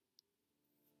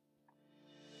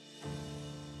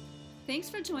Thanks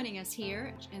for joining us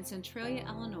here in Centralia,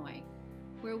 Illinois,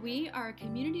 where we are a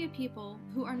community of people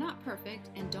who are not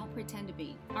perfect and don't pretend to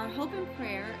be. Our hope and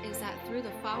prayer is that through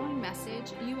the following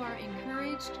message, you are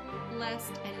encouraged,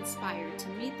 blessed, and inspired to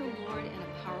meet the Lord in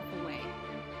a powerful way.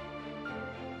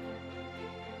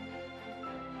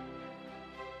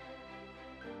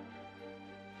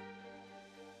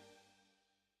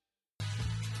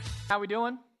 How we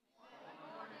doing?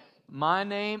 My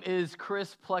name is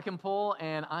Chris Plekenpol,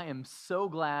 and I am so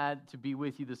glad to be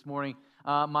with you this morning.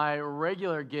 My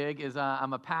regular gig is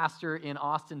I'm a pastor in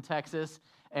Austin, Texas,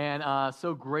 and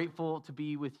so grateful to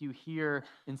be with you here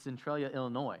in Centralia,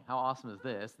 Illinois. How awesome is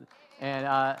this?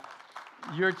 And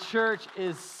your church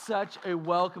is such a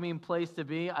welcoming place to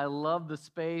be. I love the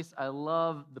space. I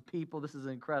love the people. This is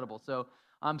incredible. So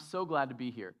I'm so glad to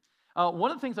be here.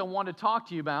 One of the things I want to talk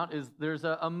to you about is there's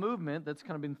a movement that's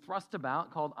kind of been thrust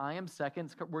about called I Am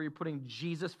Second, where you're putting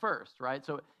Jesus first, right?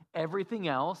 So everything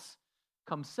else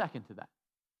comes second to that.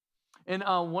 And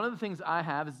one of the things I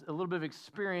have is a little bit of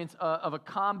experience of a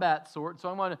combat sort, so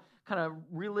I want to kind of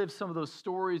relive some of those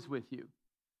stories with you.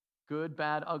 Good,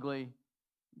 bad, ugly,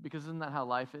 because isn't that how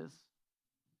life is?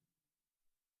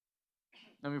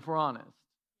 I mean, if we're honest.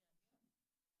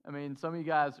 I mean, some of you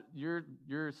guys,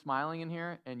 you're smiling in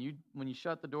here, and when you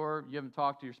shut the door, you haven't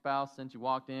talked to your spouse since you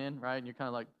walked in, right? And you're kind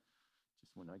of like,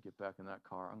 just when I get back in that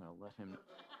car, I'm going to let him,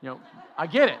 I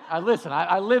get it. I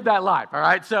live that life, all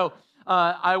right? So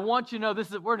I want you to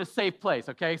know we're in a safe place,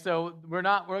 okay? So we're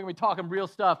going to be talking real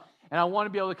stuff, and I want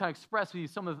to be able to kind of express with you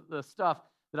some of the stuff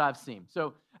that I've seen.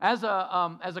 So as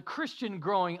a Christian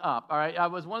growing up, all right, I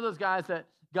was one of those guys that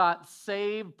got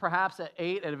saved perhaps at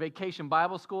 8 at a vacation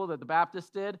Bible school that the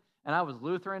Baptists did, and I was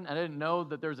Lutheran. I didn't know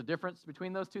that there was a difference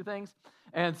between those two things.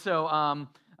 And so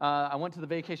I went to the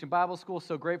vacation Bible school,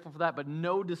 so grateful for that, but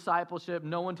no discipleship.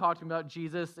 No one talked to me about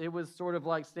Jesus. It was sort of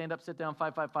like stand up, sit down,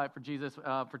 fight for Jesus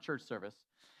for church service.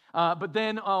 But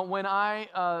then when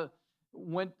I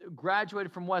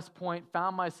graduated from West Point,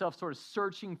 found myself sort of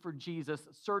searching for Jesus,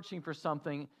 searching for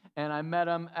something, and I met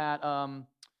him at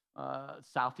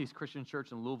Southeast Christian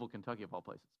Church in Louisville, Kentucky, of all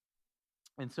places.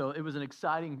 And so it was an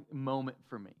exciting moment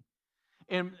for me.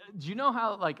 And do you know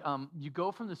how, you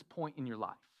go from this point in your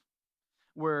life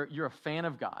where you're a fan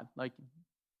of God, like,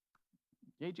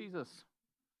 yay, Jesus,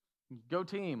 go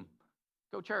team,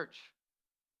 go church.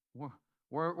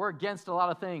 We're against a lot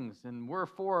of things, and we're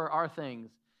for our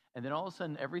things. And then all of a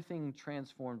sudden, everything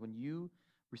transformed when you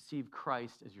received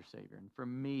Christ as your Savior. And for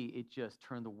me, it just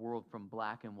turned the world from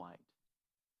black and white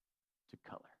to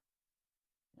color.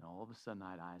 And all of a sudden,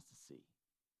 I had eyes to see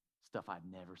stuff I'd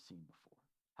never seen before.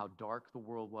 How dark the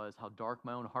world was, how dark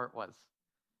my own heart was,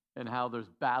 and how there's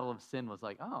battle of sin was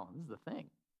like, oh, this is the thing.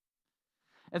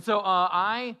 And so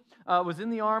I was in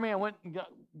the Army. I went and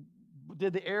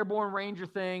did the Airborne Ranger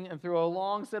thing, and through a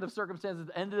long set of circumstances,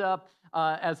 ended up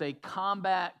as a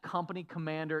combat company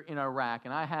commander in Iraq.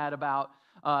 And I had about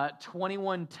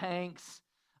 21 tanks,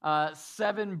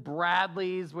 7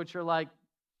 Bradleys, which are like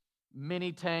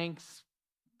mini tanks,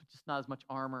 but just not as much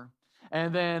armor.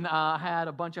 And then had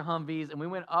a bunch of Humvees, and we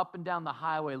went up and down the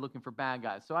highway looking for bad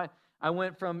guys. So I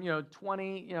went from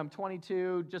 20, I'm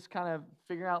 22, just kind of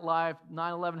figuring out life.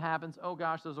 9/11 happens. Oh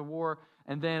gosh, there's a war,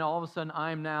 and then all of a sudden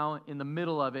I'm now in the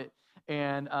middle of it,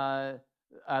 and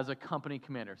as a company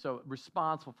commander, so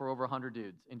responsible for over 100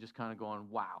 dudes, and just kind of going,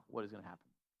 wow, what is going to happen?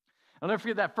 I'll never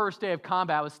forget that first day of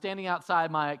combat. I was standing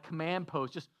outside my command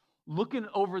post, just looking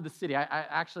over the city. I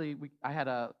had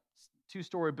a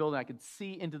 2-story building. I could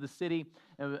see into the city,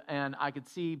 and I could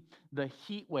see the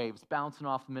heat waves bouncing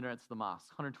off the minarets of the mosque,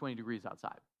 120 degrees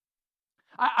outside.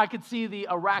 I could see the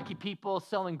Iraqi people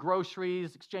selling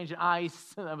groceries, exchanging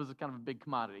ice. That was kind of a big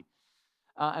commodity.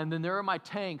 And then there were my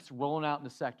tanks rolling out in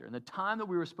the sector. And the time that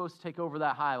we were supposed to take over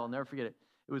that highway, I'll never forget it.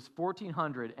 It was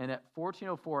 1400, and at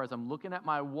 1404, as I'm looking at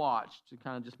my watch to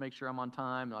kind of just make sure I'm on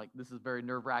time, like, this is a very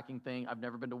nerve-wracking thing. I've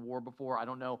never been to war before. I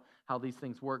don't know how these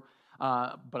things work,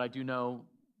 but I do know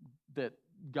that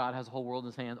God has the whole world in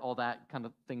his hands, all that kind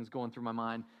of things going through my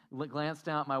mind. Glanced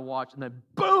down at my watch, and then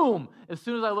boom! As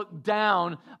soon as I looked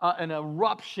down, an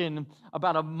eruption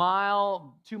about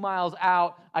 2 miles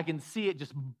out, I can see it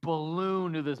just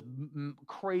balloon to this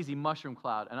crazy mushroom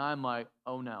cloud, and I'm like,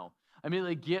 oh no. I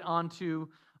immediately get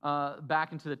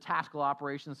back into the Tactical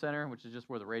Operations Center, which is just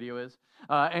where the radio is,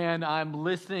 and I'm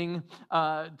listening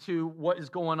to what is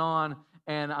going on,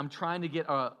 and I'm trying to get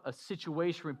a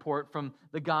situation report from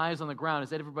the guys on the ground.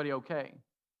 Is everybody okay?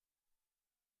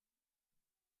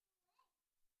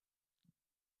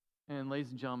 And ladies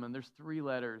and gentlemen, there's 3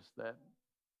 letters that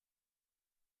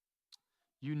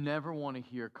you never want to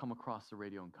hear come across the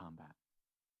radio in combat.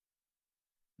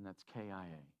 and that's KIA,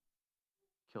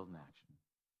 killed in action.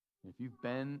 If you've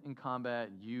been in combat,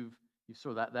 you've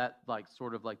sort of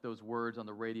that those words on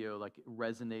the radio, like it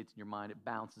resonates in your mind, it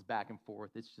bounces back and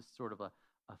forth. It's just sort of a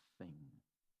thing.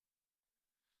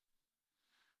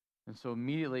 And so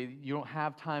immediately, you don't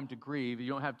have time to grieve. You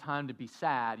don't have time to be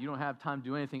sad. You don't have time to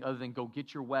do anything other than go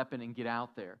get your weapon and get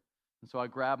out there. And so I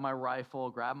grab my rifle,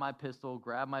 grab my pistol,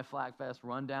 grab my flak vest,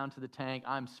 run down to the tank.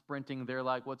 I'm sprinting. They're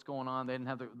like, what's going on? They didn't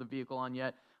have the vehicle on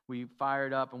yet. We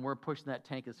fired up, and we're pushing that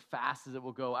tank as fast as it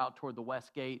will go out toward the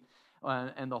west gate.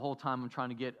 And the whole time I'm trying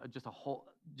to get just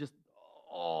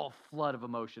all flood of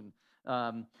emotion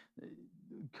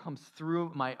comes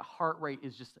through. My heart rate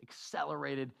is just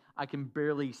accelerated. I can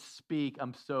barely speak.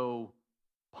 I'm so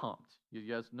pumped. You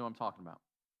guys know what I'm talking about.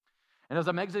 And as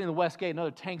I'm exiting the west gate,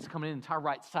 another tank's coming in. The entire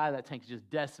right side of that tank is just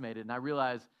decimated. And I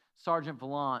realize Sergeant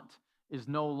Valant is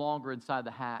no longer inside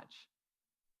the hatch.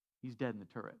 He's dead in the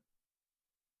turret.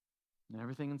 And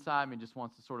everything inside me just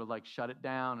wants to sort of like shut it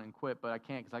down and quit, but I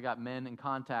can't because I got men in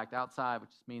contact outside,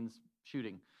 which means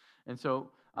shooting. And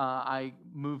so I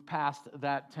move past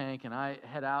that tank and I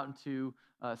head out into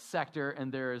a sector,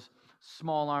 and there's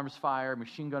small arms fire,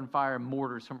 machine gun fire, and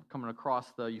mortars coming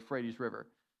across the Euphrates River.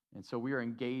 And so we are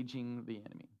engaging the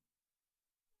enemy.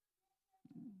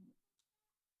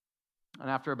 And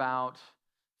after about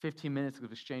 15 minutes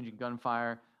of exchanging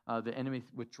gunfire, the enemy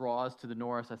withdraws to the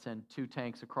north. I send 2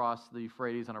 tanks across the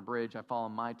Euphrates on a bridge. I follow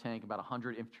my tank, about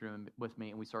 100 infantrymen with me,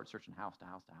 and we start searching house to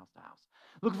house to house to house,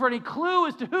 looking for any clue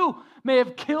as to who may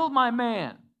have killed my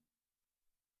man.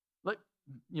 Like,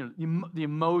 the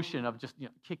emotion of just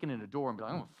kicking in a door and be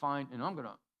like, I'm going to find, and I'm going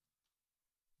to.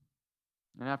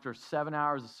 And after 7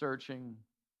 hours of searching,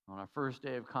 on our first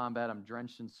day of combat, I'm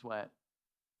drenched in sweat,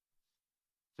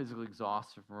 physically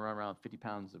exhausted from running around with 50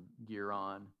 pounds of gear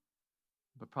on,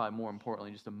 but probably more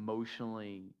importantly, just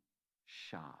emotionally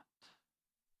shot.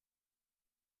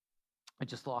 I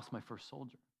just lost my first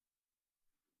soldier.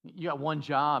 You got one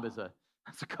job as a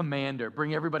commander,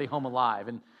 bring everybody home alive,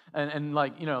 and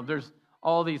like there's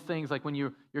all these things like when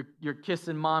you're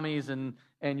kissing mommies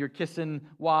and you're kissing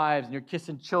wives and you're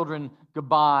kissing children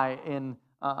goodbye, and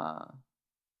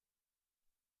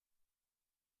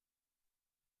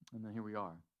then here we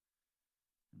are,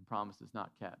 and promises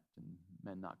not kept, and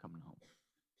men not coming home.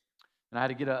 And I had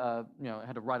to get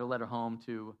had to write a letter home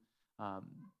to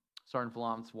Sergeant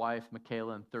Valant's wife,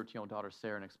 Michaela, and 13-year-old daughter,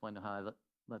 Sarah, and explain to how I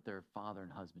let their father and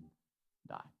husband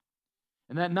die.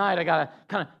 And that night, I got to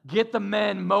kind of get the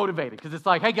men motivated, because it's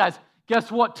like, hey, guys, guess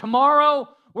what? Tomorrow,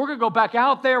 we're going to go back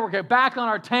out there. We're going to get back on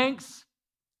our tanks,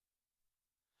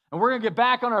 and we're going to get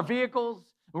back on our vehicles,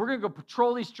 and we're going to go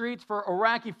patrol these streets for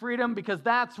Iraqi freedom, because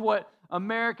that's what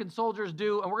American soldiers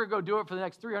do, and we're going to go do it for the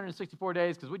next 364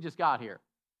 days because we just got here.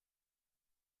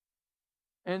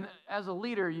 And as a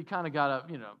leader, you kind of got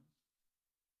to,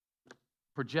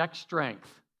 project strength.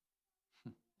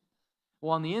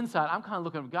 Well, on the inside, I'm kind of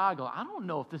looking at God going, I don't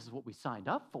know if this is what we signed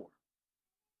up for.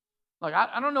 Like,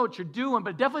 I don't know what you're doing,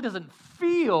 but it definitely doesn't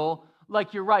feel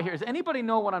like you're right here. Does anybody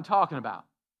know what I'm talking about?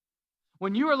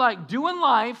 When you are like doing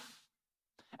life,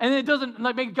 and it doesn't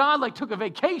like make God like took a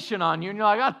vacation on you, and you're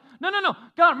like, no,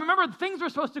 God, remember things were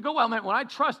supposed to go well. Man, when I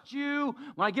trust you,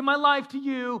 when I give my life to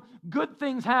you, good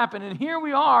things happen. And here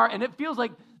we are, and it feels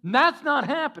like that's not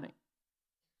happening.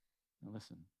 Now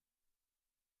listen,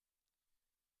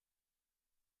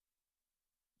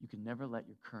 you can never let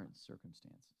your current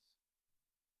circumstances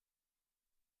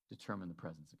determine the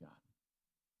presence of God.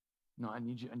 No, I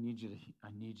need you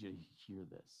to hear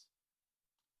this.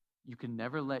 You can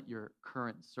never let your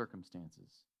current circumstances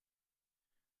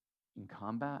in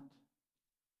combat,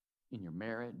 in your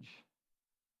marriage,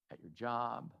 at your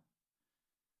job,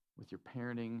 with your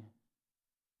parenting,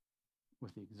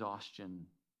 with the exhaustion,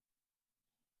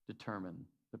 determine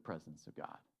the presence of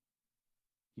God.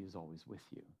 He is always with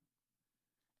you.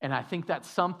 And I think that's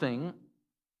something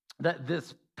that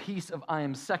this piece of I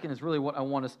am second is really what I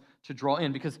want us to draw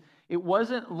in, because it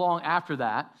wasn't long after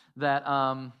that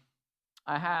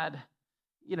I had,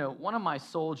 one of my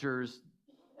soldiers,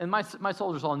 and my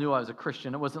soldiers all knew I was a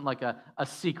Christian. It wasn't like a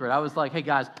secret. I was like, hey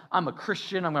guys, I'm a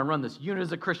Christian. I'm going to run this unit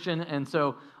as a Christian. And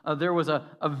so there was a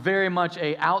very much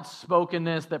a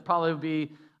outspokenness that probably would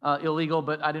be illegal,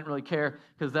 but I didn't really care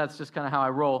because that's just kind of how I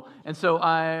roll. And so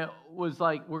I was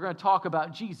like, we're going to talk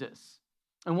about Jesus.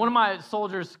 And one of my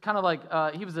soldiers kind of like,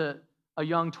 he was a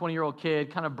young 20-year-old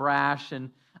kid, kind of brash, and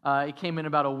he came in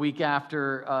about a week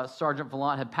after Sergeant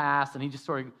Valant had passed, and he just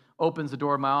sort of opens the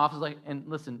door of my office. Like, and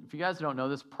listen, if you guys don't know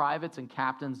this, privates and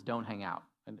captains don't hang out.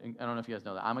 And I don't know if you guys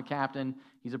know that. I'm a captain.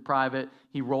 He's a private.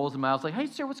 He rolls in my house like, hey,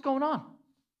 sir, what's going on?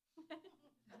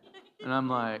 And I'm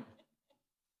like,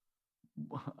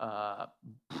 wow.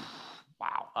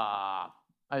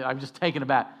 I'm just taken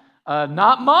aback.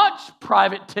 Not much,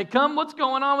 Private Tickham. What's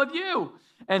going on with you?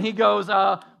 And he goes,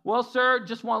 well, sir,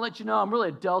 just want to let you know I'm really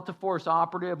a Delta Force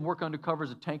operative. I'm working undercover as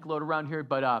a tank load around here,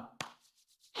 but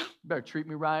you better treat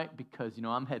me right because,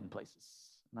 I'm heading places.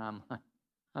 And I'm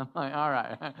like, all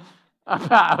right.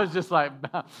 I was just like,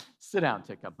 sit down,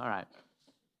 Tickham. All right.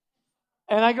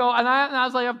 And I go, and I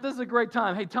was like, this is a great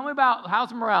time. Hey, tell me about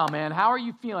how's morale, man? How are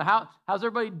you feeling? How's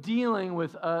everybody dealing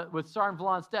with Sergeant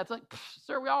Vallon's death? It's like,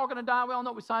 sir, we all going to die. We all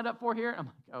know what we signed up for here. I'm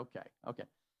like, okay.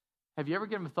 Have you ever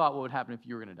given a thought what would happen if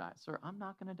you were going to die? Sir, I'm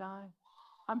not going to die.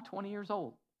 I'm 20 years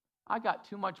old. I got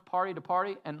too much party to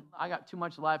party, and I got too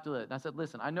much life to live. And I said,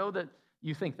 listen, I know that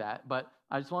you think that, but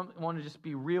I just want to just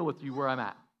be real with you where I'm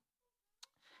at.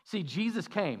 See, Jesus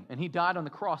came, and he died on the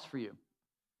cross for you.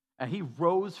 And he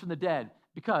rose from the dead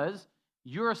because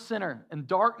you're a sinner, and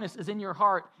darkness is in your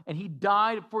heart, and he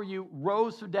died for you,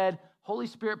 rose from the dead, Holy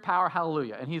Spirit power,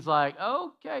 hallelujah. And he's like,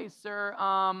 okay, sir,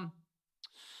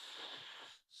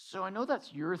 so I know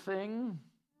that's your thing,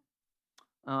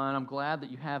 and I'm glad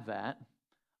that you have that,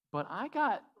 but I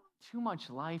got too much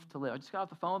life to live. I just got off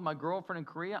the phone with my girlfriend in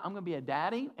Korea. I'm going to be a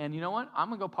daddy, and you know what? I'm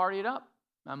going to go party it up.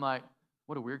 I'm like,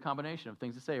 what a weird combination of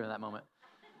things to say in that moment.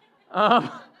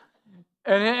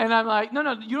 And I'm like,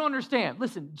 no, you don't understand.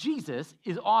 Listen, Jesus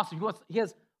is awesome. He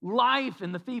has life,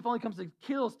 and the thief only comes to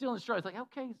kill, steal, and destroy. It's like,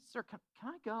 okay, sir, can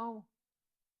I go?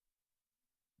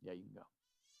 Yeah, you can go.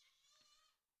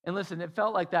 And listen, it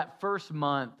felt like that first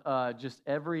month, just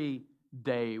every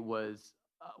day was,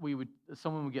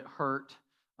 someone would get hurt.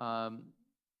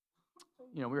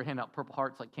 We were handing out Purple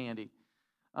Hearts like candy.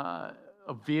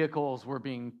 Vehicles were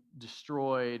being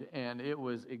destroyed, and it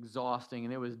was exhausting,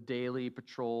 and it was daily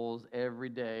patrols every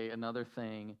day, another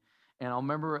thing. And I'll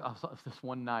remember this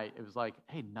one night, it was like,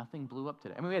 hey, nothing blew up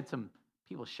today. I mean, we had some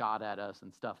people shot at us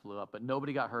and stuff blew up, but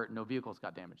nobody got hurt, no vehicles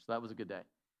got damaged, so that was a good day.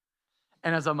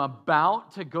 And as I'm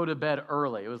about to go to bed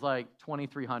early, it was like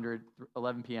 2300,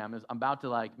 11 p.m. I'm about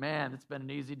to man, it's been an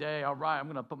easy day. All right, I'm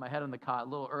going to put my head on the cot a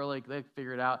little early. They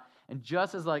figure it out. And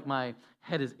just as my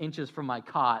head is inches from my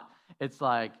cot, it's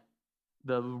like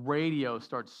the radio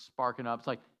starts sparking up. It's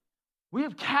like, we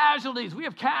have casualties. We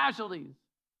have casualties.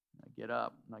 And I get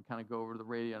up and I kind of go over to the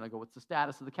radio and I go, what's the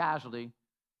status of the casualty?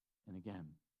 And again,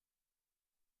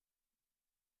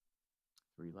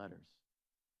 3 letters.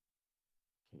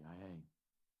 KIA.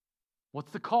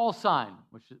 What's the call sign?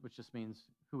 Which just means,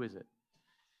 who is it?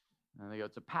 And they go,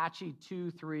 it's Apache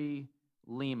 23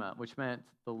 Lima, which meant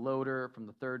the loader from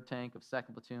the 3rd tank of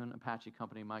 2nd Platoon, Apache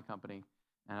Company, my company.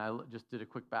 And I just did a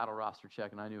quick battle roster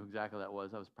check, and I knew exactly what that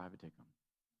was. That was Private Tickham.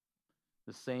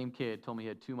 The same kid told me he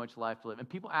had too much life to live. And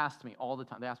people asked me all the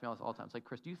time. They ask me all the time. It's like,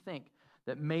 Chris, do you think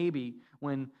that maybe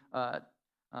when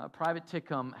Private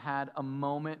Tickham had a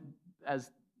moment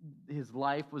as his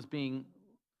life was being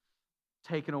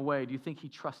taken away, do you think he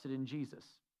trusted in Jesus?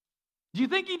 Do you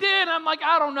think he did? I'm like,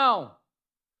 I don't know.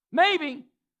 Maybe.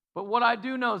 But what I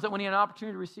do know is that when he had an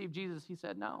opportunity to receive Jesus, he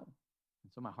said no.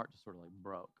 And so my heart just sort of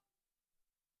broke.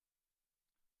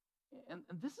 And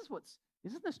this is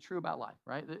isn't this true about life,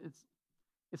 right?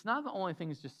 It's not the only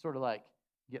things just sort of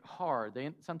get hard. They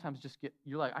sometimes just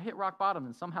you're like, I hit rock bottom,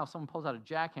 and somehow someone pulls out a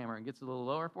jackhammer and gets it a little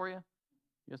lower for you. You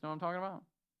guys know what I'm talking about?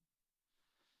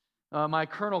 My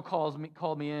colonel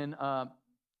called me in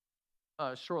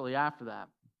shortly after that,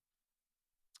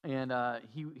 and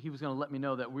he was going to let me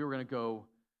know that we were going to go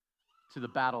to the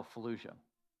Battle of Fallujah,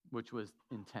 which was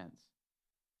intense.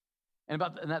 And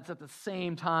that's at the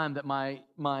same time that my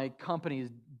company is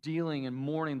dealing and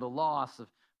mourning the loss of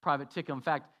Private Tickham. In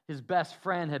fact, his best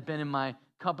friend had been in my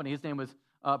company. His name was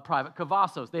Private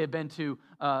Cavazos. They had been to,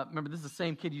 remember, this is the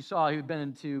same kid you saw. He had been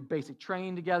into basic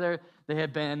training together. They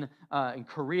had been in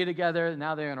Korea together.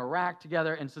 Now they're in Iraq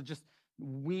together. And so just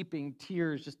weeping,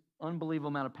 tears, just unbelievable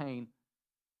amount of pain.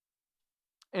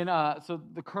 And so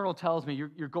the colonel tells me, you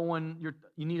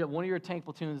need one of your tank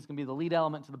platoons is going to be the lead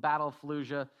element to the Battle of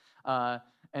Fallujah,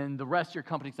 and the rest of your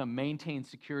company is going to maintain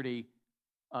security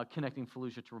connecting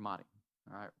Fallujah to Ramadi.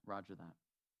 All right, roger that.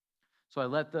 So I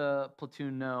let the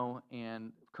platoon know,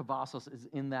 and Cavazos is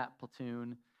in that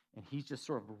platoon, and he's just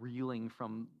sort of reeling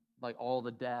from all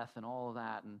the death and all of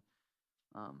that. And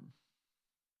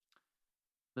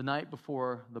the night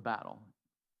before the battle,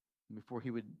 before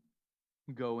he would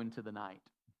go into the night,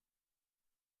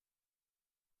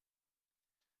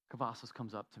 Cavazos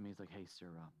comes up to me. He's like, hey, sir,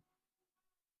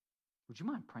 would you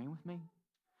mind praying with me?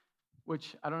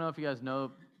 Which, I don't know if you guys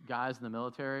know guys in the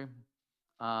military.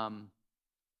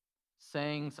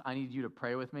 saying, I need you to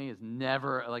pray with me is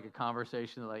never like a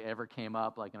conversation that like ever came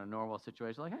up like in a normal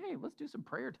situation. Like, hey, let's do some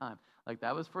prayer time. Like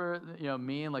that was for,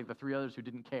 me and like the 3 others who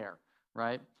didn't care,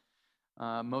 right?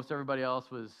 Most everybody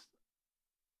else was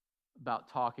about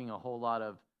talking a whole lot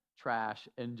of trash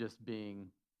and just being,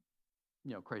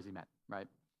 crazy men, right?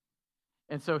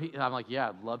 And so I'm like, yeah,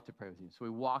 I'd love to pray with you. So we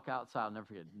walk outside, I'll never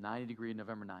forget, 90-degree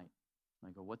November night. And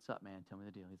I go, what's up, man? Tell me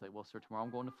the deal. He's like, well, sir, tomorrow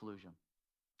I'm going to Fallujah,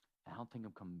 and I don't think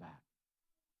I'm coming back,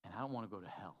 and I don't want to go to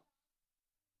hell.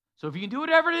 So if you can do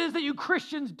whatever it is that you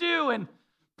Christians do and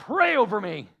pray over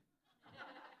me,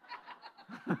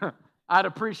 I'd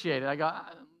appreciate it. I go,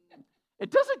 it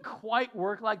doesn't quite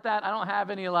work like that. I don't have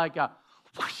any like,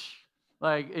 whoosh,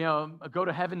 like, go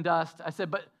to heaven dust. I said,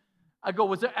 but I go,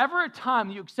 was there ever a time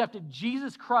you accepted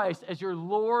Jesus Christ as your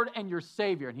Lord and your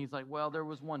Savior? And he's like, well, there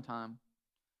was one time.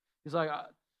 He's like,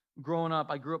 growing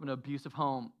up, I grew up in an abusive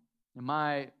home. And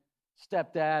my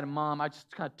stepdad and mom, I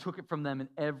just kind of took it from them in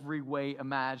every way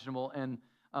imaginable. And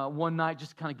one night,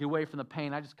 just to kind of get away from the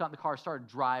pain, I just got in the car, started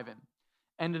driving.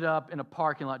 Ended up in a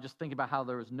parking lot, just thinking about how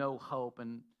there was no hope.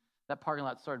 And that parking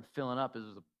lot started filling up. It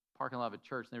was a parking lot of a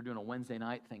church, and they were doing a Wednesday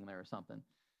night thing there or something.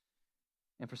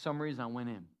 And for some reason, I went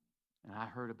in. And I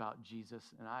heard about Jesus,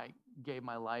 and I gave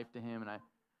my life to him,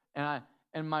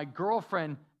 and my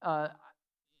girlfriend, I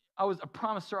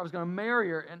promised her I was going to marry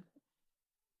her, and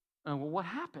well, what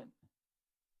happened?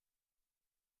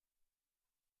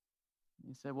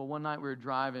 He said, well, one night we were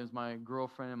driving, it was my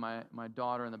girlfriend and my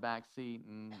daughter in the back seat,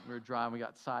 and we were driving, we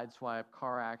got sideswiped,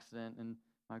 car accident, and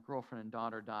my girlfriend and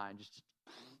daughter died. Just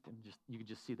you could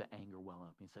just see the anger well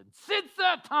up. He said, since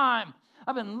that time,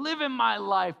 I've been living my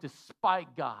life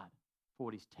despite God for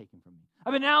what he's taken from me.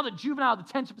 I've been out of the juvenile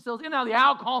detention facility, in and out of the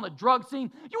alcohol and the drug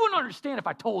scene. You wouldn't understand if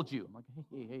I told you. I'm like,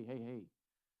 hey.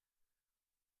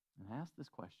 And I asked this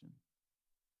question,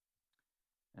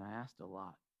 and I asked a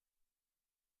lot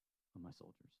of my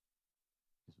soldiers,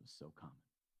 because it was so common.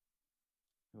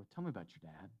 They go, tell me about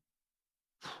your dad.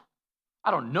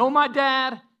 I don't know my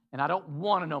dad, and I don't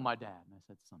want to know my dad. And I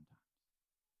said, sometimes.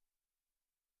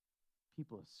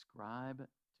 People ascribe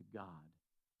to God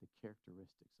the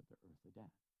characteristics of their earthly dad.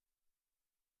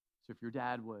 So if your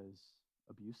dad was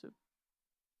abusive,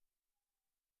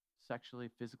 sexually,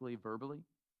 physically, verbally,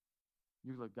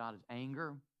 you look at God as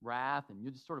anger, wrath, and you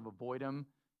just sort of avoid him.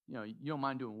 You don't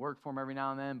mind doing work for him every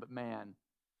now and then, but man,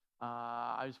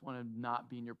 I just want to not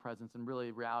be in your presence. And really,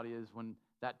 the reality is when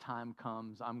that time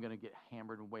comes, I'm going to get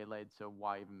hammered and waylaid, so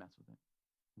why even mess with it?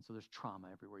 And so there's trauma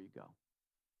everywhere you go.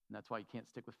 And that's why you can't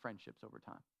stick with friendships over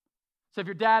time. So if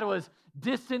your dad was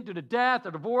distant due to death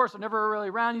or divorce or never really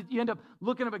around, you end up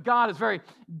looking up at God as very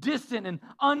distant and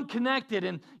unconnected.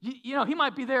 And, he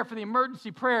might be there for the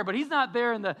emergency prayer, but he's not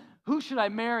there in the who should I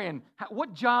marry and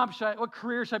what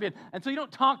career should I be in? And so you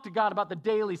don't talk to God about the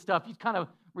daily stuff. You kind of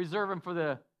reserve him for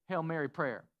the Hail Mary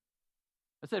prayer.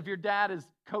 I said if your dad is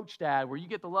coach dad, where you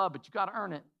get the love, but you got to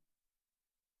earn it,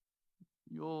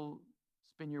 you'll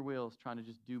spin your wheels trying to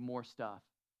just do more stuff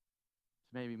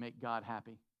to maybe make God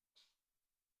happy.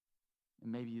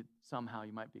 And maybe somehow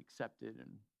you might be accepted and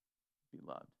be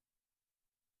loved.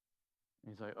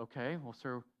 And he's like, okay, well,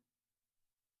 sir,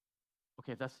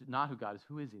 if that's not who God is,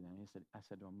 who is he then? I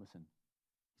said to him, listen,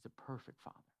 he's a perfect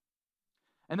father.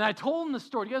 And then I told him the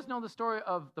story. Do you guys know the story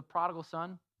of the prodigal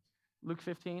son? Luke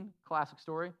 15, classic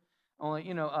story. Only,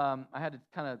 I had to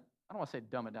kind of, I don't want to say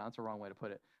dumb it down. That's the wrong way to put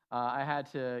it. I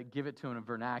had to give it to him in a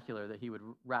vernacular that he would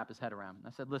wrap his head around. And I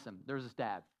said, listen, there's this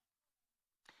dad.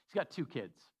 He's got 2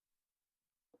 kids.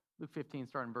 Luke 15,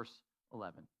 starting verse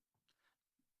 11.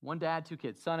 One dad, 2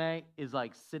 kids. Son A is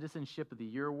like Citizenship of the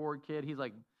Year award kid. He's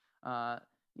like,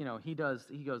 he goes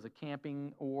to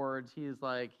camping awards. He's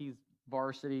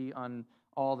varsity on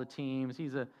all the teams.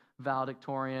 He's a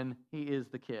valedictorian. He is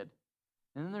the kid.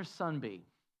 And then there's son B.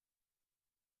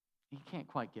 He can't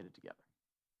quite get it together.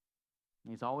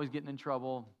 He's always getting in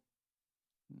trouble.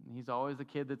 He's always the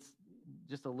kid that's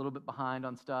just a little bit behind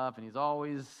on stuff. And he's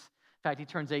always, in fact, he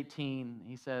turns 18.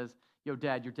 He says, yo,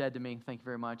 Dad, you're dead to me. Thank you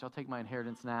very much. I'll take my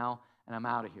inheritance now, and I'm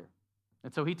out of here.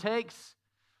 And so he takes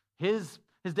his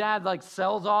dad,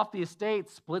 sells off the estate,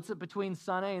 splits it between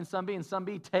son A and son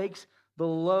B takes the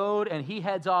load, and he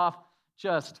heads off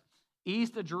just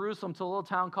east of Jerusalem to a little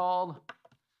town called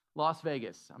Las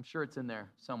Vegas. I'm sure it's in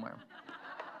there somewhere.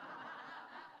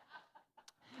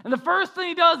 And the first thing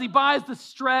he does, he buys the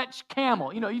stretch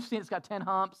camel. You've seen it's got 10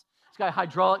 humps. It's got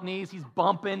hydraulic knees. He's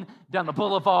bumping down the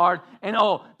boulevard. And,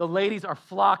 the ladies are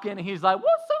flocking. And he's like,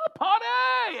 what's up,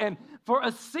 party? And for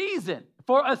a season,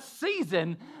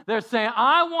 they're saying,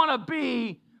 I want to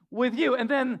be with you. And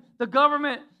then the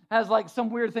government has like some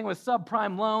weird thing with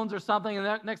subprime loans or something, and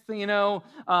that next thing you know,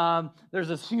 there's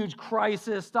this huge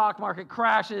crisis, stock market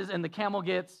crashes, and the camel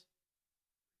gets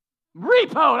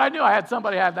repoed. I knew I had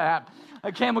somebody have that happen.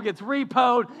 A camel gets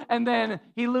repoed, and then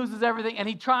he loses everything, and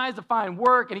he tries to find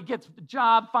work, and he gets a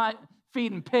job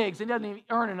feeding pigs, and he doesn't even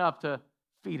earn enough to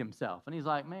feed himself. And he's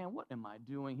like, man, what am I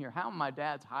doing here? How my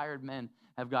dad's hired men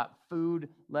have got food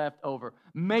left over?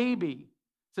 Maybe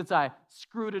since I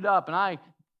screwed it up and I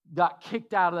got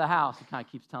kicked out of the house, he kind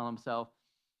of keeps telling himself,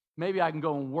 maybe I can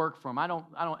go and work for him. I don't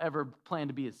ever plan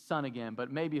to be his son again,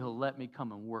 but maybe he'll let me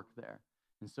come and work there.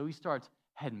 And so he starts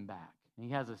heading back. And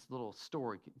he has this little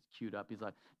story queued up. He's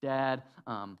like, Dad,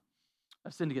 I've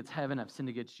sinned against heaven. I've sinned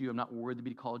against you. I'm not worthy to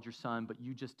be called your son, but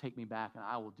you just take me back and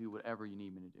I will do whatever you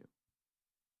need me to do.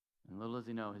 And little does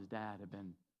he know, his dad had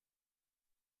been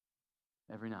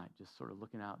every night just sort of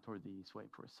looking out toward the east,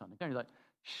 waiting for his son. And he's like,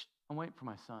 shh, I'm waiting for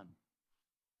my son.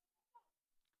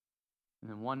 And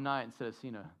then one night, instead of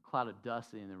seeing a cloud of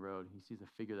dust in the road, he sees a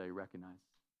figure that he recognizes.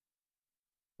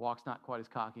 Walk's not quite as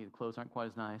cocky, the clothes aren't quite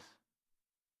as nice,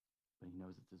 but he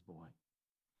knows it's his boy.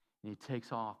 And he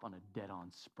takes off on a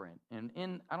dead-on sprint.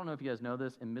 And I don't know if you guys know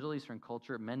this, in Middle Eastern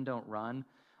culture, men don't run,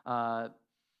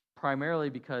 primarily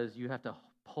because you have to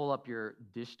pull up your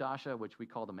dish dasha, which we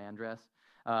call the man dress,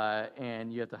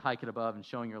 and you have to hike it above, and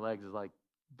showing your legs is like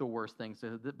the worst thing.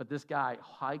 So, but this guy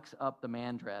hikes up the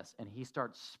man dress, and he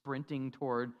starts sprinting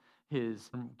toward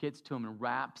gets to him and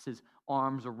wraps his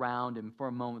arms around him. For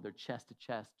a moment, they're chest to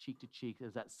chest, cheek to cheek,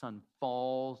 as that son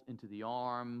falls into the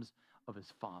arms of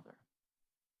his father.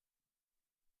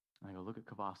 And I go, look at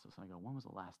Cavassos, and I go, when was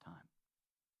the last time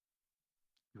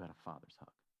you had a father's hug?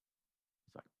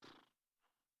 He's like,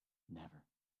 never.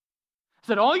 I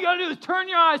said, all you got to do is turn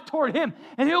your eyes toward him,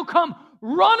 and he'll come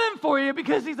running for you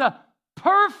because he's a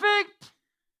perfect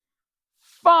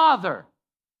father.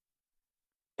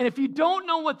 And if you don't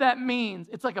know what that means,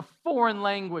 it's like a foreign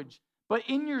language. But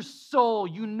in your soul,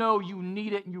 you know you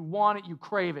need it, and you want it, you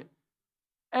crave it.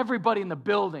 Everybody in the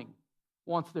building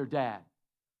wants their dad.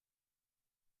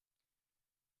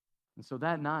 And so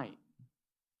that night,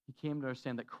 he came to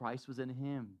understand that Christ was in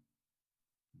him.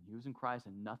 He was in Christ,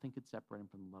 and nothing could separate him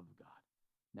from the love of God.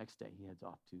 Next day, he heads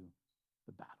off to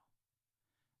the battle.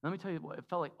 Let me tell you what, it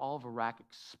felt like all of Iraq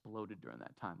exploded during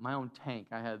that time. My own tank,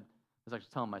 I was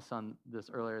actually telling my son this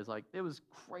earlier, it was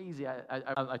crazy.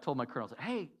 I told my colonel, I said,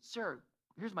 hey, sir,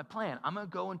 here's my plan. I'm going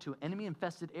to go into an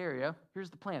enemy-infested area. Here's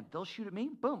the plan. They'll shoot at me.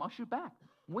 Boom, I'll shoot back.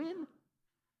 Win.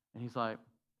 And he's like,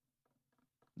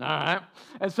 all right.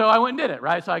 And so I went and did it,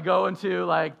 right? So I go into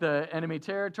like the enemy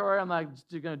territory. I'm like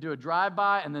going to do a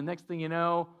drive-by, and the next thing you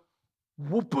know,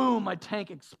 whoop, boom, my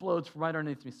tank explodes from right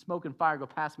underneath me. Smoke and fire go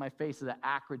past my face as an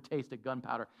acrid taste of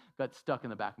gunpowder got stuck in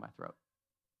the back of my throat.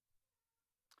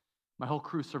 My whole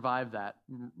crew survived that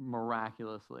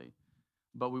miraculously,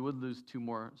 but we would lose 2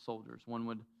 more soldiers. One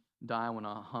would die when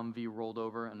a Humvee rolled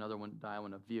over. Another one would die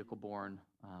when a vehicle-borne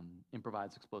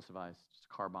improvised explosive device, just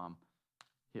a car bomb,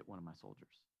 hit one of my soldiers.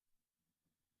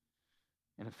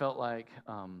 And it felt like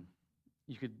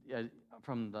you could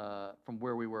from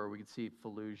where we were, we could see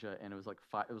Fallujah, and it was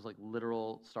like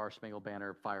literal Star Spangled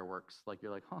Banner fireworks. Like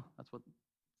you're like, huh, that's what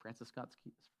Francis Scott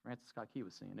Key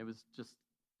was seeing. It was just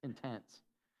intense.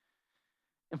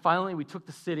 And finally, we took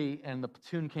the city, and the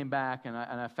platoon came back, and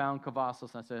I found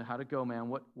Cavassos, and I said, how'd it go, man?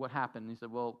 What happened? And he said,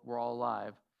 well, we're all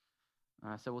alive.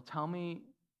 And I said, well, tell me,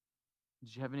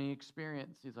 did you have any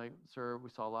experience? He's like, sir, we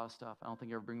saw a lot of stuff. I don't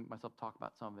think I ever bring myself to talk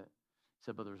about some of it. He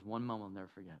said, but there was one moment I'll never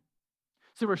forget.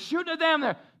 So we're shooting at them,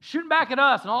 they're shooting back at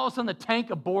us, and all of a sudden the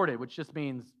tank aborted, which just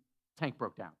means the tank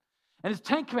broke down. And his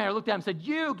tank commander looked at him and said,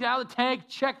 you, get out of the tank,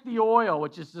 check the oil,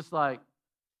 which is just like,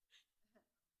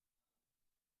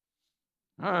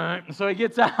 all right. So he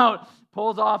gets out,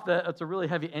 pulls off it's a really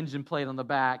heavy engine plate on the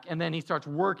back, and then he starts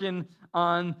working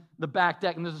on the back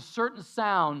deck, and there's a certain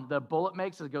sound the bullet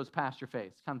makes as it goes past your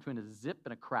face, kind of between a zip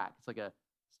and a crack. It's like a,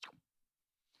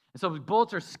 and so the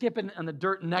bullets are skipping on the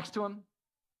dirt next to him,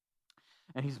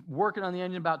 and he's working on the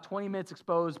engine, about 20 minutes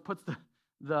exposed, puts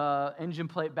the engine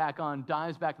plate back on,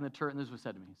 dives back in the turret, and this is what he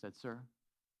said to me. He said, sir,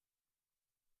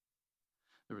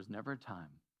 there was never a time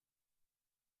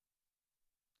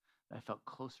I felt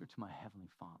closer to my Heavenly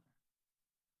Father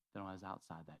than when I was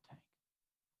outside that tank.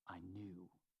 I knew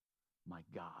my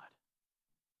God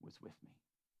was with me.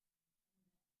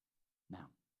 Now,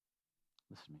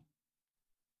 listen to me.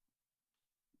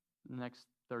 In the next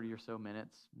 30 or so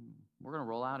minutes, we're going to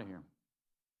roll out of here.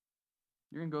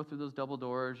 You're going to go through those double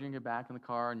doors, you're going to get back in the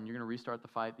car, and you're going to restart the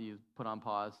fight that you put on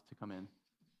pause to come in.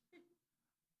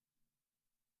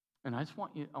 And I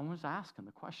want to ask him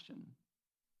the question.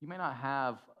 You may not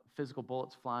have physical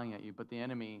bullets flying at you, but the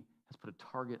enemy has put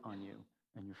a target on you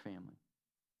and your family.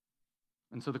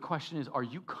 And so the question is, are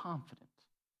you confident?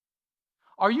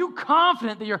 Are you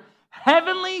confident that your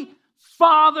heavenly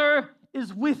Father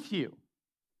is with you?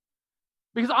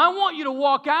 Because I want you to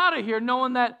walk out of here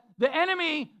knowing that the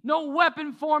enemy, no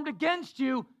weapon formed against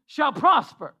you shall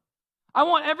prosper. I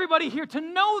want everybody here to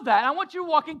know that. I want you to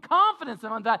walk in confidence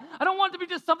on that. I don't want it to be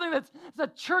just something that's a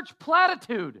church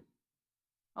platitude.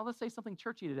 Oh, let's say something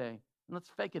churchy today, and let's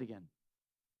fake it again.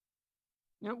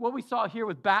 You know, what we saw here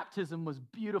with baptism was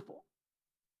beautiful.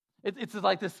 It's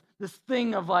like this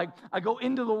thing of like, I go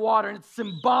into the water, and it's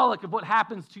symbolic of what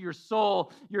happens to your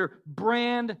soul. You're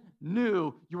brand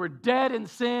new. You were dead in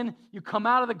sin. You come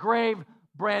out of the grave,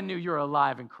 brand new. You're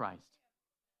alive in Christ.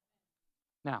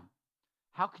 Now,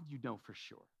 how could you know for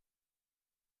sure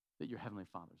that your Heavenly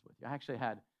Father's with you? I actually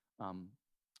had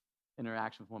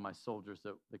interaction with one of my soldiers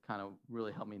that kind of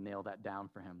really helped me nail that down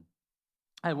for him.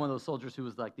 I had one of those soldiers who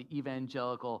was like the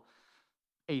evangelical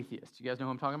atheist. You guys know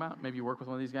who I'm talking about? Maybe you work with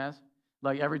one of these guys.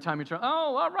 Like every time you try,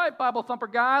 oh, all right, Bible thumper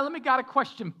guy, let me got a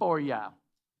question for you.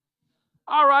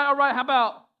 All right, how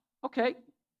about, okay,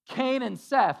 Cain and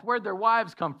Seth, where'd their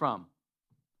wives come from?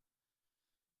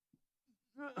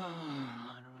 I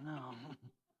don't know.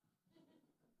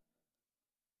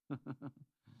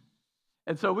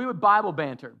 And so we would Bible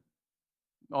banter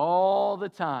all the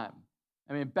time.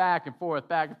 I mean, back and forth.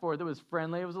 It was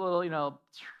friendly. It was a little, a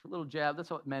little jab. That's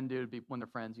what men do when they're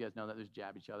friends. You guys know that. They just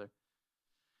jab each other.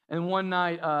 And one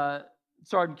night,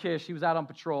 Sergeant Kish, he was out on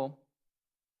patrol,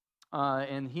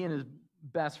 and he and his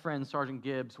best friend, Sergeant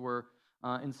Gibbs, were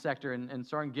in sector. And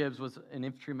Sergeant Gibbs was an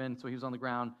infantryman, so he was on the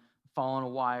ground following a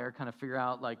wire, kind of figure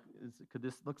out, like, could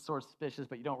this look sort of suspicious,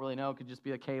 but you don't really know. It could just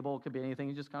be a cable. It could be anything.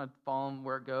 You just kind of follow him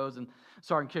where it goes. And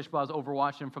Sergeant Kish was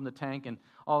overwatching him from the tank, and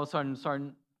all of a sudden,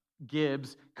 Sergeant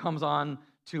Gibbs comes on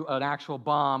to an actual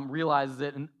bomb, realizes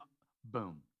it, and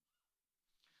boom.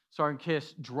 Sergeant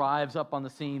Kish drives up on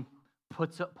the scene,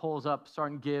 pulls up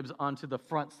Sergeant Gibbs onto the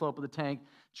front slope of the tank,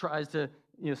 tries to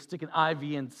stick an IV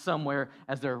in somewhere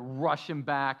as they're rushing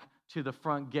back to the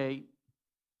front gate.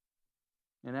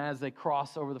 And as they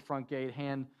cross over the front gate,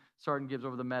 hand Sergeant Gibbs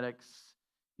over the medics,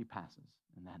 he passes.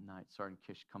 And that night, Sergeant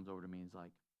Kish comes over to me and he's like,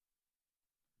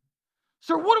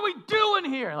 "Sir, what are we doing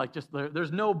here?" Like, just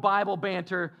there's no Bible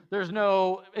banter.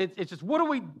 It's just, what are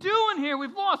we doing here?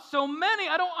 We've lost so many.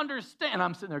 I don't understand. And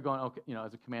I'm sitting there going, okay,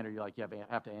 as a commander, you're like, you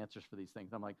have to answers for these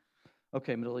things. I'm like,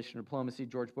 okay, Middle Eastern diplomacy,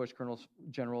 George Bush, colonels,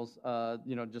 generals,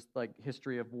 just like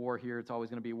history of war here. It's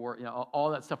always going to be war. All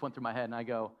that stuff went through my head. And I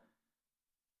go,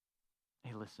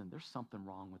 hey, listen, there's something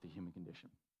wrong with the human condition.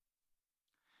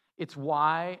 It's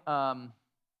why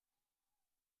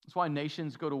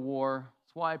nations go to war.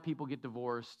 It's why people get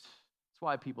divorced. It's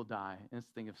why people die. And it's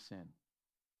a thing of sin.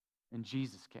 And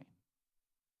Jesus came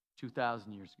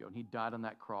 2,000 years ago, and he died on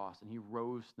that cross, and he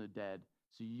rose from the dead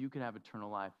so you could have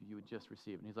eternal life if you would just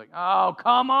receive it. And he's like, oh,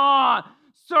 come on.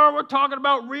 Sir, we're talking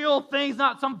about real things,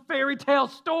 not some fairy tale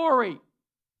story.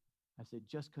 I said,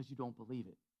 just because you don't believe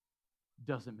it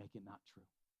doesn't make it not true.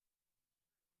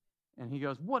 And he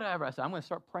goes, whatever. I said, I'm going to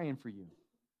start praying for you.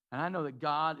 And I know that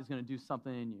God is going to do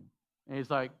something in you. And he's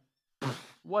like,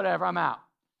 whatever, I'm out.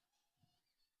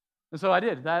 And so I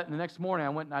did that. And the next morning, I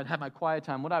went and I'd have my quiet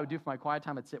time. What I would do for my quiet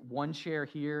time, I'd sit one chair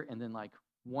here and then like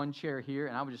one chair here.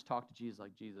 And I would just talk to Jesus,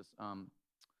 like, Jesus.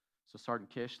 So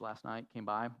Sergeant Kish last night came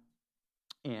by.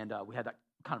 And we had that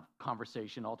kind of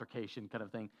conversation, altercation kind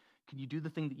of thing. Can you do the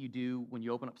thing that you do when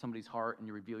you open up somebody's heart and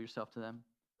you reveal yourself to them?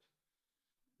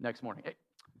 Next morning, hey,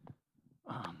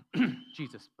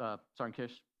 Jesus, Sergeant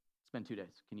Kish, it's been 2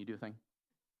 days. Can you do a thing?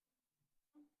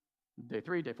 Day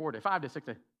 3, day 4, day 5, day 6,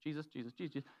 day,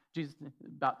 Jesus.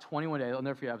 About 21 days, I'll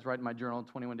never forget, I was writing my journal,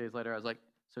 21 days later, I was like,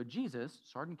 so Jesus,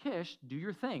 Sergeant Kish, do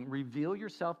your thing. Reveal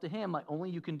yourself to him like only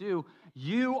you can do.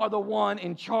 You are the one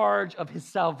in charge of his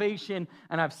salvation,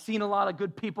 and I've seen a lot of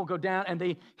good people go down,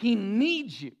 and he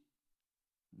needs you.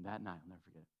 And that night, I'll never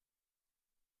forget it.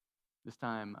 This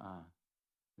time,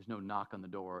 there's no knock on the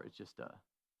door. It's just,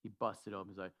 he busted open.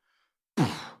 He's like,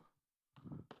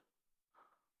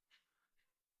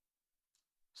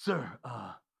 sir,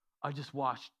 I just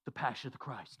watched The Passion of the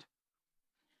Christ.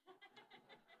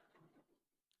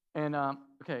 And,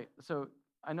 okay, so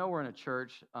I know we're in a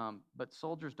church, but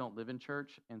soldiers don't live in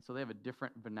church, and so they have a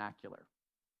different vernacular.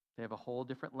 They have a whole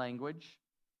different language.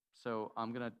 So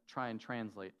I'm going to try and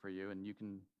translate for you, and you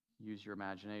can use your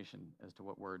imagination as to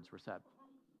what words were said.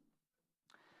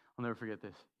 I'll never forget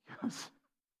this. He goes,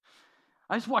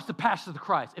 I just watched The Passion of the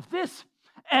Christ. If this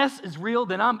S is real,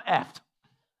 then I'm effed.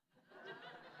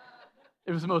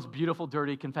 It was the most beautiful,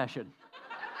 dirty confession.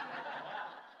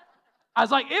 I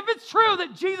was like, if it's true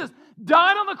that Jesus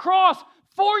died on the cross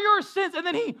for your sins and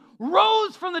then he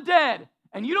rose from the dead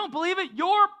and you don't believe it,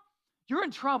 you're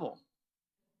in trouble.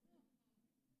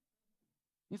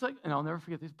 He's like, and I'll never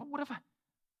forget this, but what if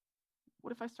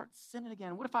I start sinning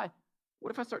again? What if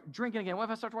I start drinking again? What if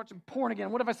I start watching porn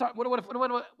again? What if I start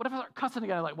cussing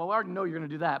again? I'm like, well, I already know you're going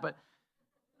to do that, but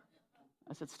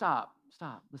I said, stop,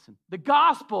 listen. The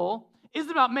gospel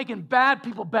isn't about making bad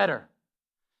people better.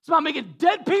 It's about making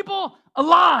dead people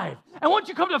alive. And once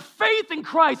you come to faith in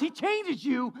Christ, he changes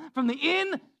you from the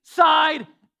inside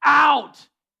out.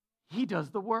 He does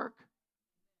the work.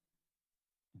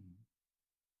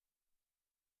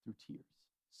 Through tears,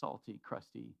 salty,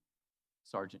 crusty,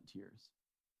 sergeant tears,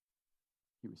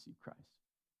 he received Christ.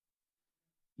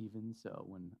 Even so,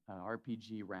 when an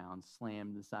RPG round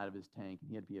slammed the side of his tank and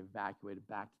he had to be evacuated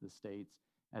back to the States,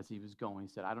 as he was going, he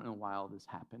said, I don't know why all this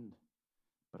happened,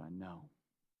 but I know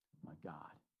my God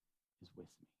is with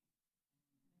me.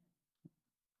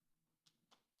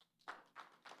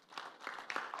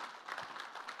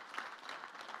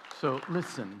 So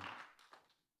listen.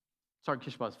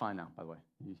 Sergeant Kishba is fine now, by the way.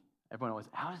 Everyone always,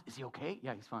 is he okay?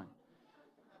 Yeah, he's fine.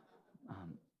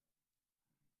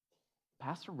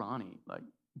 Pastor Ronnie,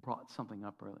 brought something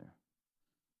up earlier.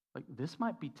 This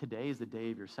might be today is the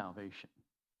day of your salvation.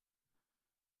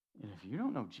 And if you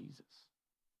don't know Jesus,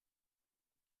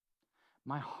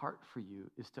 my heart for you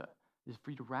is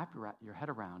for you to wrap your head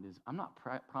around is I'm not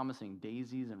promising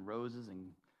daisies and roses and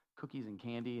cookies and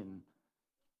candy and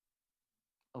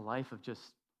a life of just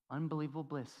unbelievable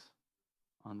bliss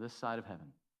on this side of heaven.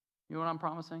 You know what I'm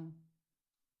promising?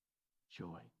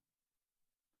 Joy.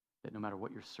 That no matter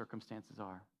what your circumstances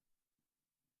are,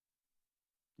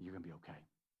 you're going to be okay.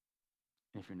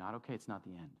 And if you're not okay, it's not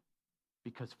the end.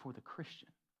 Because for the Christian,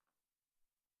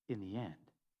 in the end,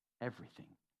 everything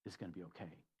is going to be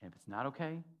okay. And if it's not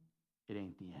okay, it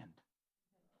ain't the end.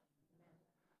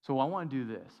 So I want to do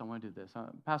this.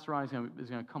 Pastor Ron is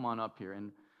going to come on up here.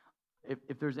 And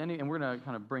if there's any, and we're going to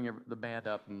kind of bring the band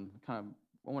up and I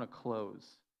want to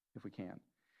close if we can.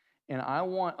 And I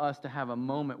want us to have a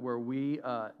moment where we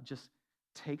just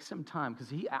take some time, because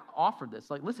he offered this.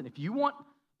 Listen,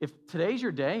 if today's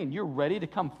your day and you're ready to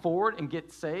come forward and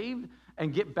get saved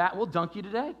and get back, we'll dunk you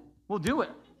today. We'll do it.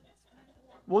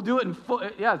 We'll do it in full.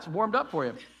 Yeah, it's warmed up for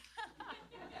you.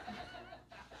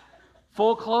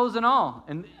 Full clothes and all.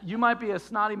 And you might be a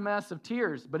snotty mess of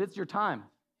tears, but it's your time.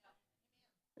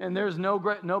 And there's no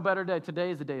better day.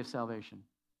 Today is the day of salvation.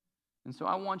 And so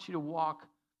I want you to walk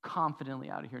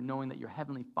confidently out of here, knowing that your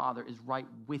Heavenly Father is right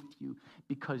with you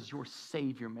because your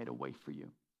Savior made a way for you.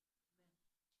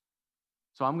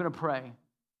 So I'm going to pray,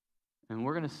 and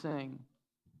we're going to sing.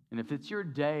 And if it's your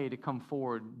day to come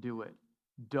forward, do it.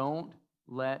 Don't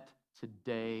let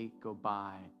today go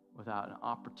by without an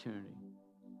opportunity.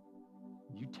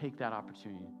 You take that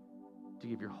opportunity to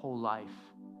give your whole life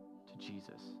to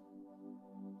Jesus.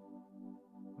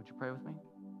 Would you pray with me?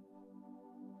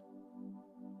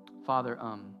 Father,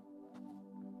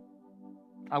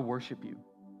 I worship you.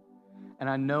 And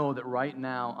I know that right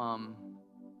now,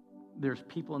 there's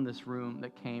people in this room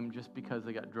that came just because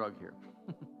they got drugged here.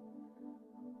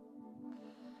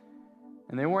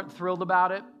 And they weren't thrilled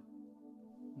about it.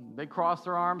 They crossed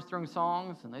their arms during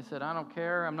songs, and they said, I don't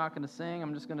care, I'm not going to sing,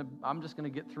 I'm just going to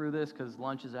get through this because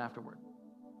lunch is afterward.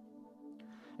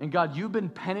 And God, you've been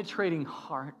penetrating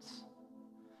hearts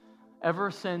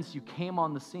ever since you came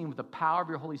on the scene with the power of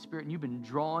your Holy Spirit, and you've been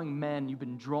drawing men, you've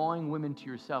been drawing women to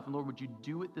yourself. And Lord, would you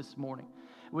do it this morning?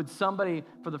 Would somebody,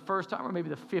 for the first time or maybe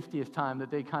the 50th time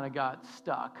that they kind of got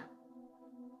stuck,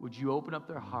 would you open up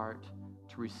their heart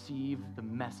to receive the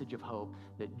message of hope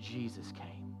that Jesus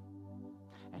came?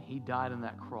 And he died on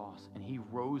that cross, and he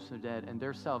rose from the dead, and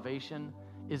their salvation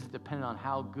isn't dependent on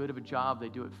how good of a job they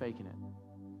do at faking it,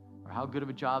 or how good of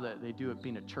a job that they do at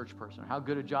being a church person, or how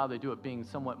good a job they do at being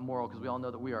somewhat moral, because we all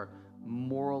know that we are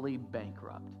morally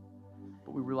bankrupt.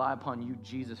 But we rely upon you,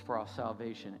 Jesus, for our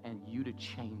salvation, and you to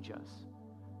change us,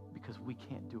 because we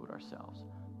can't do it ourselves.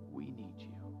 We need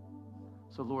you.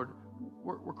 So, Lord,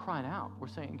 we're crying out. We're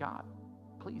saying, God,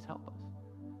 please help us.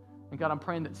 And God, I'm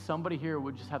praying that somebody here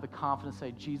would just have the confidence to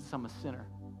say, Jesus, I'm a sinner.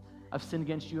 I've sinned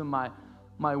against you in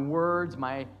my words,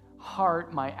 my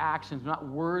heart, my actions. I'm not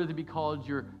worthy to be called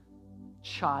your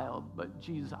child. But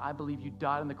Jesus, I believe you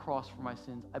died on the cross for my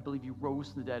sins. I believe you rose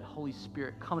from the dead. Holy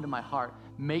Spirit, come into my heart.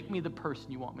 Make me the person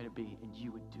you want me to be. And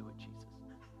you would do it, Jesus.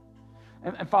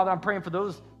 And Father, I'm praying for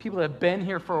those people that have been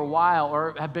here for a while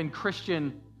or have been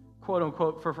Christian, quote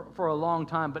unquote, for a long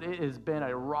time, but it has been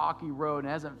a rocky road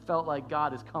and hasn't felt like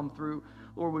God has come through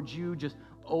Lord, would you just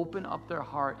open up their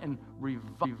heart and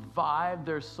revive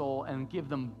their soul and give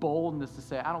them boldness to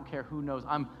say, I don't care who knows,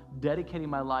 I'm dedicating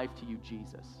my life to you,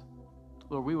 Jesus.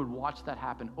 Lord, we would watch that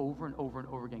happen over and over and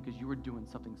over again because you were doing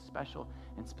something special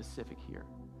and specific here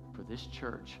for this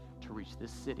church to reach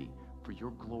this city for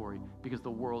your glory, because the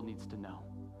world needs to know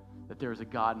that there is a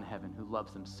God in heaven who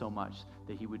loves them so much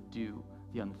that he would do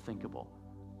the unthinkable.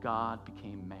 God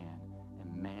became man,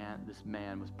 and this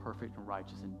man was perfect and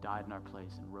righteous and died in our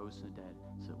place and rose from the dead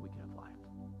so that we could have life.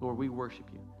 Lord, we worship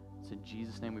you. It's in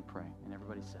Jesus' name we pray. And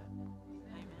everybody said,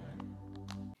 amen.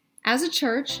 As a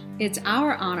church, it's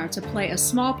our honor to play a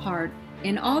small part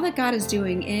in all that God is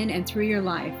doing in and through your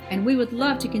life, and we would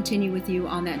love to continue with you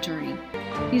on that journey.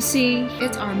 You see,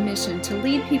 it's our mission to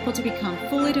lead people to become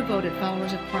fully devoted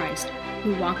followers of Christ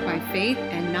who walk by faith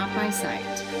and not by sight.